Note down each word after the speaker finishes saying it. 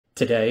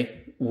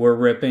Today, we're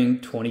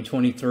ripping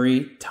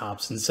 2023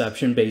 Topps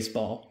Inception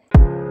Baseball.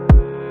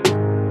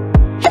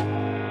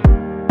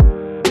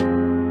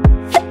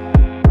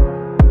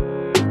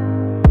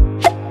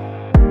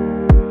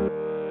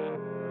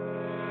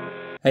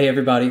 Hey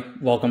everybody,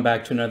 welcome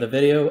back to another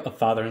video of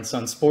Father and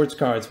Son Sports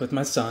Cards with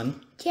my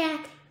son,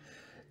 Jack.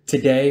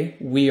 Today,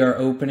 we are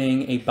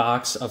opening a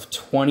box of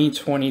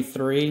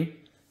 2023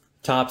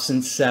 Topps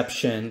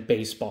Inception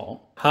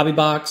Baseball. Hobby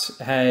Box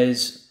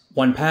has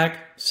one pack,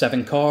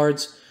 7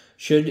 cards,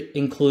 should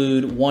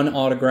include 1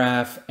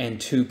 autograph and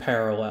 2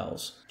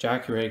 parallels.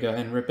 Jack, you ready to go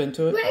ahead and rip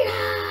into it?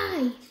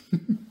 Ready!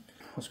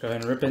 Let's go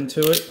ahead and rip into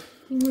it.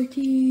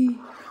 Ricky.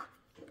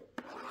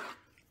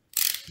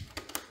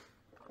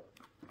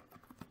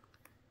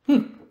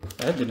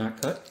 That did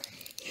not cut.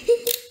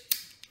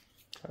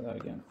 Try that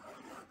again.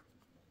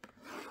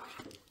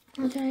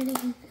 I'll try it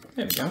again.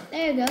 There we go.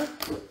 There you go.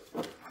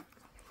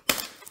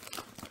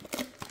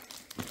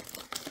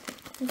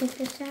 Look at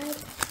this side.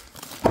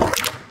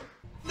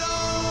 No!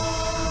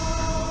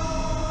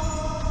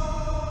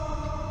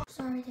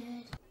 Sorry,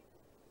 Dad.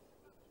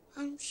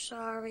 I'm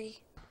sorry.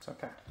 It's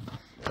okay.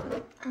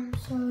 I'm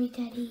sorry,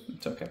 Daddy.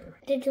 It's okay, baby.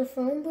 Did your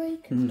phone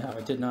break? No,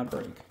 it did not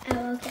break.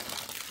 Oh, okay.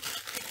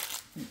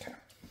 Okay.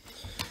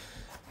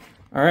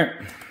 All right.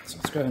 So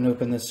let's go ahead and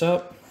open this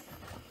up.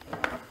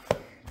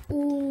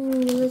 Ooh,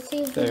 let's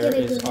see if we There get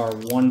a is good our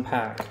 1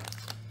 pack.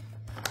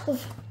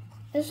 Oof.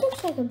 This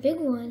looks like a big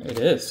one. It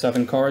is.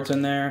 7 cards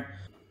in there.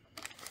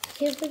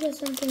 See if we get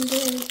something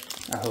good.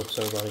 I hope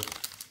so, buddy.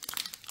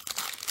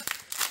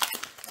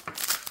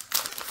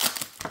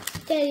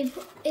 Daddy,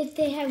 if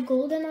they have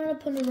golden on it,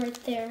 put it right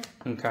there.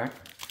 Okay.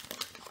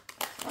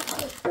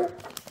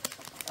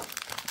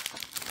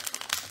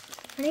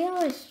 How do you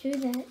always do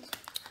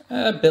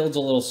that? Builds a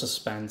little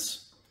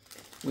suspense.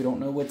 We don't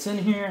know what's in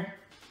here.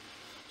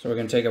 So we're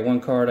going to take it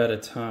 1 card at a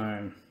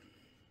time.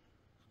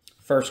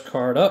 First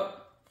card up.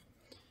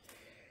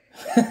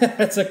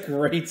 That's a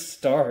great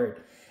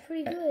start.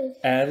 Pretty good.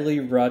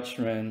 Adley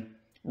Rutschman,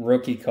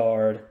 rookie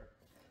card.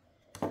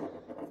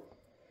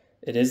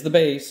 It is the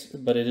base,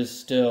 but it is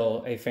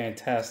still a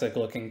fantastic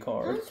looking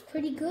card. That's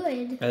pretty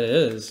good. It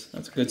is.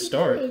 That's a good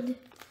start.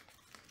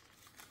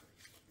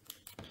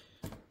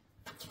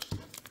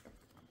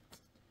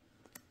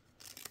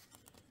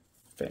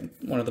 Good.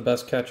 One of the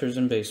best catchers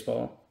in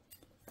baseball.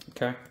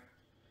 Okay.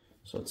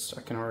 So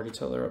I can already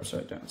tell they're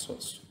upside down. So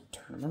let's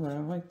turn them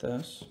around like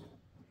this.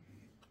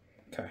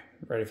 Okay.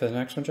 Ready for the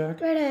next one,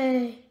 Jack?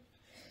 Ready.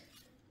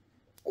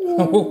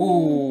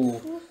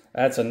 Ooh,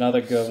 that's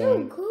another good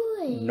one. So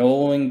good.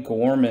 Nolan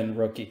Gorman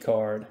rookie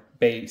card.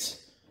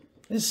 Base.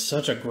 This is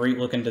such a great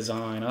looking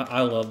design.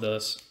 I love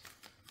this.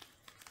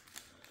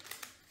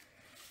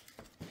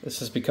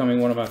 This is becoming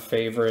one of my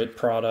favorite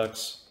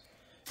products.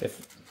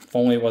 If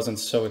only it wasn't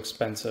so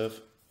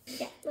expensive.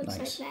 Yeah, looks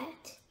Nice. like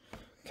that.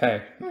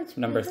 Okay, That's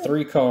number pretty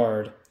 3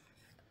 card.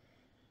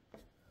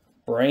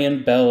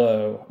 Brian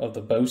Bello of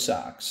the Bo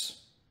Sox.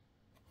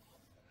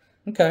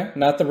 Okay,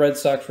 not the Red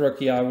Sox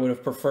rookie I would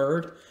have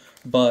preferred,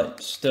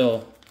 but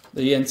still,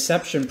 the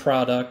Inception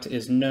product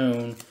is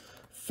known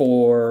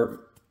for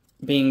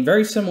being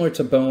very similar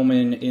to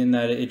Bowman in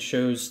that it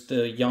shows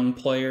the young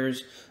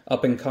players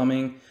up and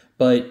coming,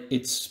 but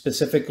it's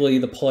specifically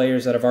the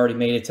players that have already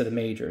made it to the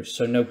majors,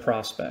 so no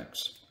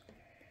prospects.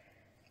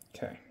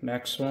 Okay,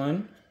 next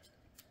one.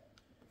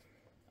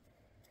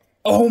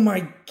 Oh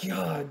my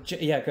God.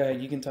 Yeah, go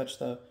ahead. You can touch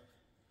the...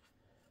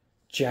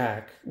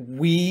 Jack,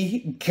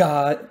 we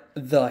got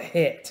the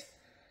hit.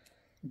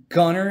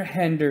 Gunnar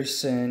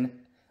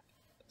Henderson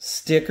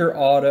sticker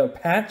auto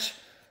patch.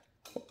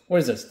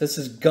 What is this? This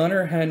is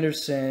Gunnar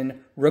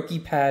Henderson rookie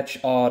patch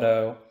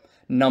auto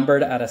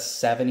numbered at a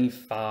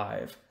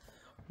 75.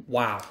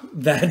 Wow,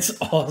 that's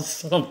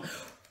awesome.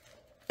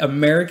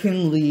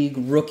 American League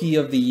Rookie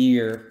of the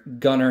Year,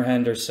 Gunnar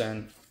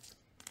Henderson.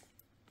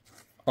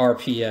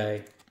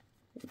 RPA.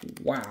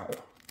 Wow.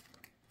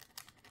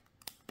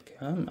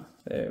 Come on.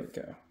 There we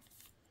go.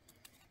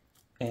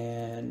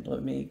 And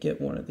let me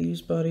get one of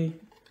these, buddy.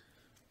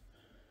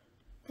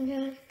 I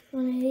got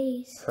one of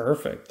these.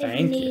 Perfect.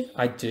 Thank you.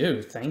 I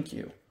do. Thank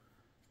you.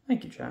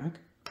 Thank you,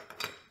 Jack.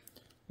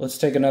 Let's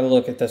take another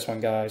look at this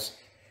one, guys.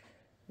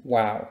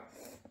 Wow.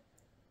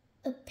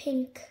 A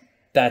pink.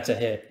 That's a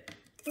hit.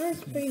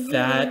 That's pretty good.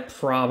 That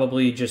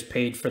probably just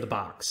paid for the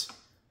box.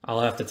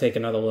 I'll have to take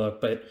another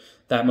look, but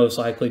that most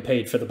likely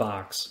paid for the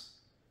box.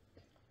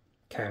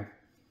 Okay.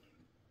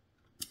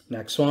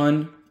 Next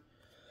one.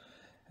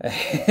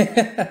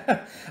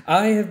 I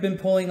have been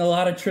pulling a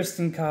lot of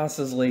Tristan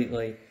Casas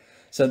lately.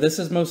 So this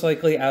is most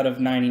likely out of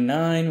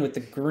 99 with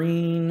the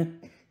green.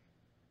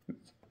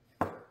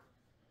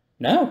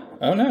 No.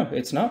 Oh, no.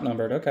 It's not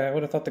numbered. Okay, I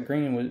would have thought the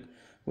green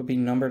would be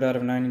numbered out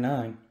of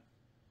 99.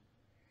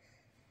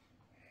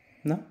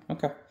 No?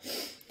 Okay.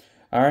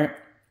 All right.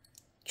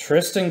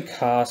 Tristan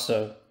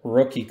Casa,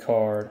 rookie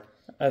card.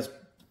 That's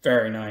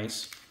very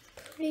nice.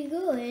 Pretty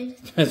good.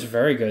 That's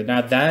very good.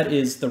 Now, that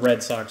is the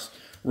Red Sox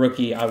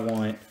rookie I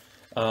want.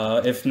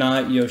 If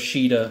not,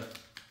 Yoshida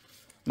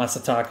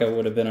Masataka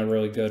would have been a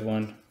really good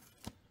one.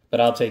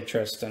 but I'll take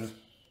Tristan.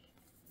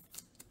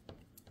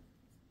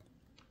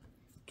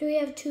 Do we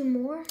have 2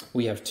 more?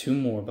 We have 2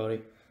 more,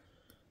 buddy.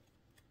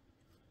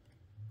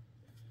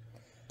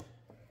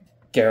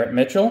 Garrett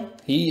Mitchell.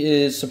 He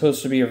is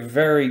supposed to be a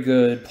very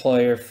good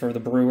player for the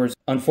Brewers.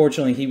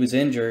 Unfortunately, he was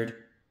injured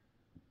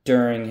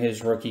during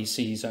his rookie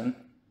season.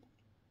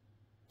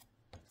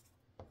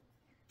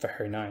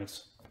 Very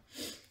nice.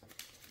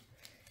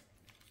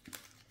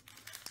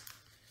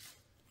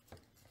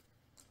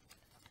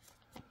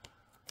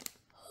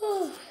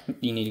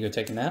 You need to go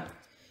take a nap?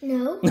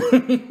 No.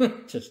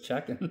 Just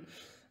checking.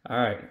 All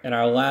right, and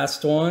our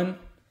last one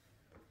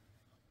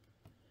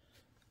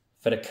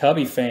for the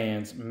Cubby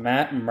fans,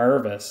 Matt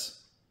Mervis.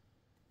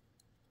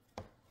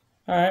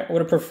 All right,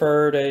 would have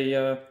preferred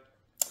a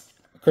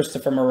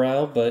Christopher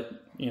Morel, but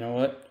you know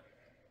what?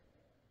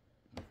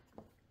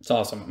 It's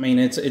awesome. I mean,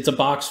 it's a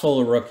box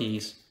full of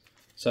rookies,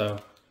 so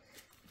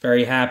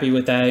very happy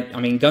with that.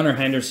 I mean, Gunnar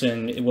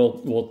Henderson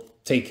will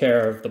take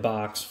care of the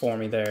box for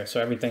me there,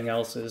 so everything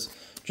else is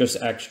just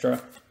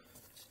extra.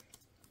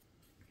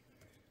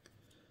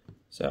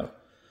 So,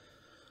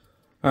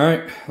 all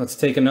right, let's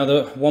take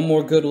one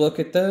more good look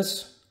at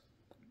this.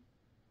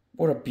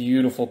 What a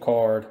beautiful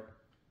card.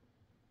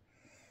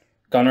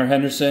 Gunnar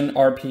Henderson,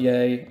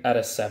 RPA at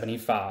a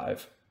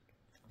 75.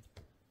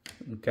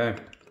 Okay.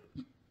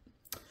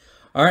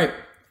 All right.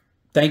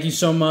 Thank you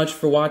so much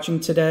for watching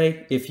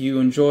today. If you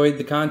enjoyed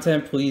the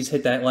content, please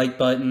hit that like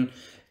button.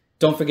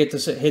 Don't forget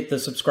to hit the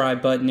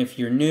subscribe button if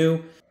you're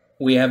new.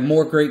 We have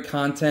more great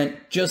content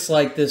just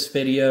like this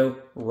video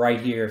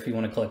right here if you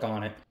want to click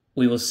on it.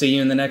 We will see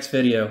you in the next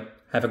video.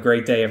 Have a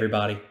great day,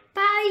 everybody.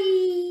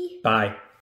 Bye. Bye.